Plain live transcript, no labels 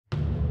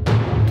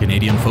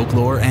Canadian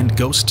folklore and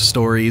ghost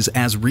stories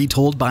as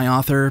retold by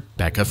author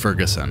Bekah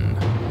Ferguson.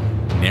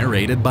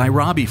 Narrated by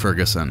Robbie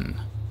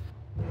Ferguson.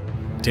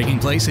 Taking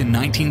place in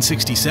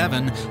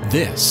 1967,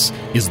 this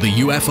is the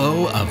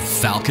UFO of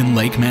Falcon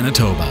Lake,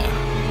 Manitoba.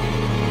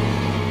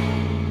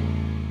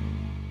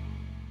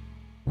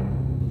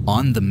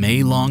 On the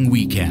May-long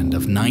weekend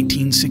of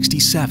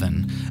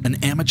 1967,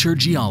 an amateur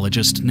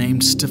geologist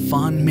named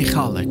Stefan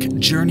Michalak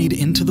journeyed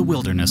into the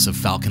wilderness of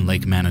Falcon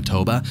Lake,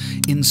 Manitoba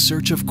in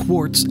search of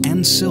quartz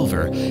and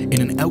silver in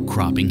an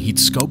outcropping he'd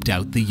scoped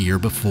out the year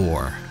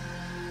before.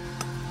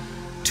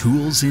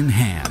 Tools in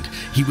hand,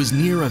 he was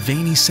near a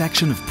veiny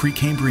section of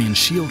Precambrian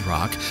shield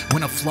rock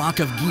when a flock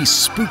of geese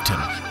spooked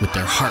him with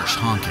their harsh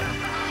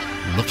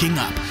honking. Looking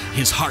up,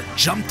 his heart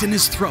jumped in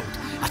his throat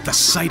at the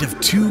sight of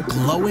two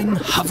glowing,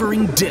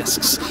 hovering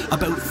discs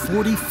about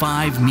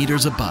 45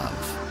 meters above.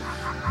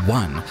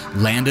 One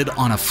landed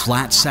on a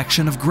flat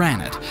section of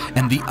granite,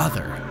 and the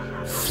other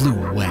flew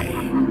away.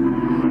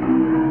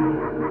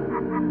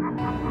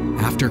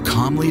 After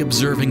calmly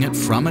observing it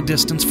from a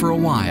distance for a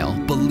while,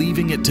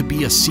 believing it to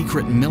be a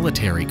secret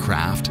military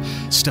craft,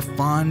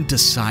 Stefan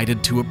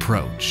decided to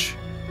approach.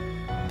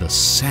 The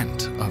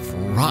scent of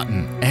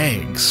rotten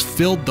eggs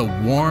filled the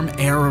warm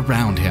air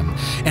around him,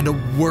 and a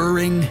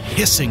whirring,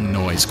 hissing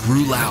noise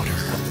grew louder.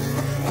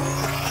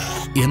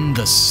 In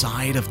the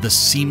side of the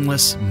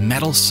seamless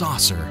metal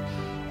saucer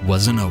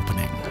was an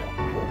opening.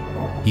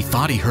 He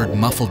thought he heard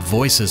muffled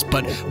voices,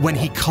 but when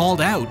he called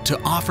out to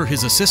offer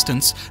his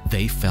assistance,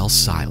 they fell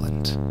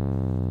silent.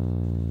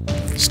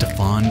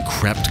 Stefan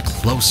crept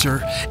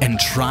closer and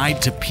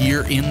tried to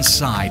peer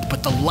inside,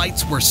 but the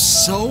lights were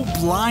so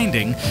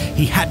blinding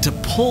he had to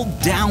pull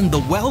down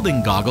the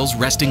welding goggles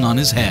resting on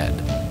his head.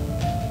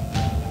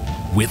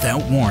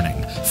 Without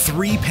warning,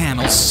 3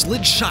 panels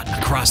slid shut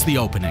across the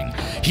opening.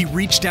 He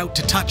reached out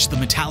to touch the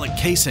metallic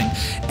casing,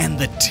 and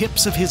the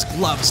tips of his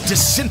gloves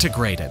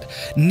disintegrated,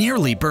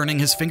 nearly burning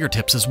his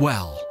fingertips as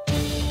well.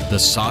 The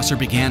saucer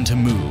began to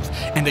move,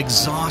 and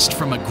exhaust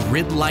from a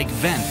grid-like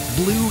vent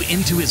blew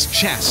into his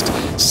chest,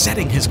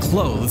 setting his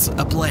clothes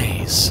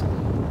ablaze.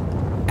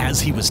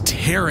 As he was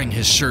tearing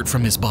his shirt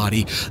from his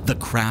body, the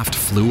craft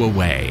flew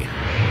away.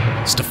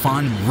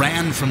 Stefan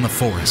ran from the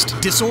forest,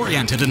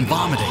 disoriented and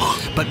vomiting,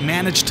 but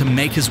managed to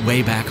make his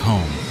way back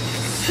home.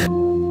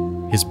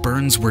 His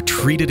burns were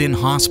treated in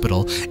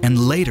hospital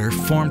and later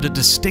formed a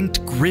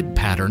distinct grid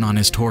pattern on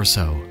his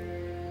torso.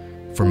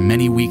 For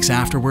many weeks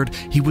afterward,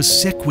 he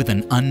was sick with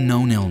an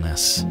unknown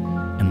illness,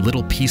 and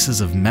little pieces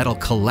of metal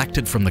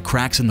collected from the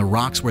cracks in the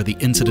rocks where the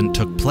incident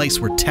took place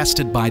were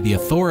tested by the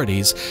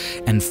authorities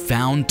and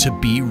found to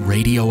be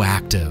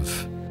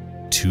radioactive.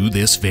 To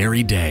this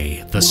very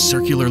day, the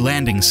circular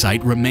landing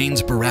site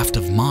remains bereft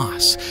of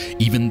moss,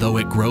 even though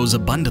it grows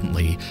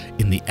abundantly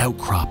in the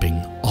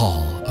outcropping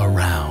all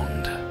around.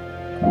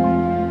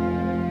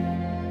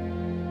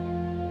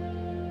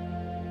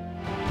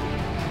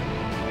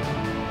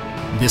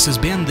 This has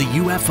been the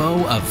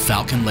UFO of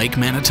Falcon Lake,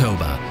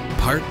 Manitoba,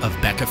 part of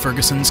Bekah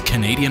Ferguson's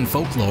Canadian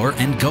Folklore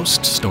and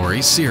Ghost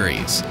Stories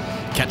series.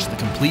 Catch the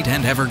complete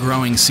and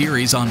ever-growing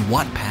series on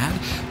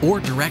Wattpad or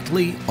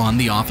directly on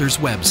the author's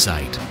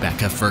website,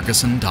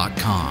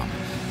 bekahferguson.com.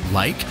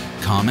 Like,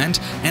 comment,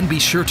 and be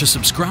sure to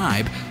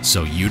subscribe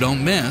so you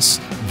don't miss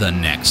the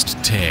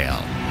next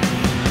tale.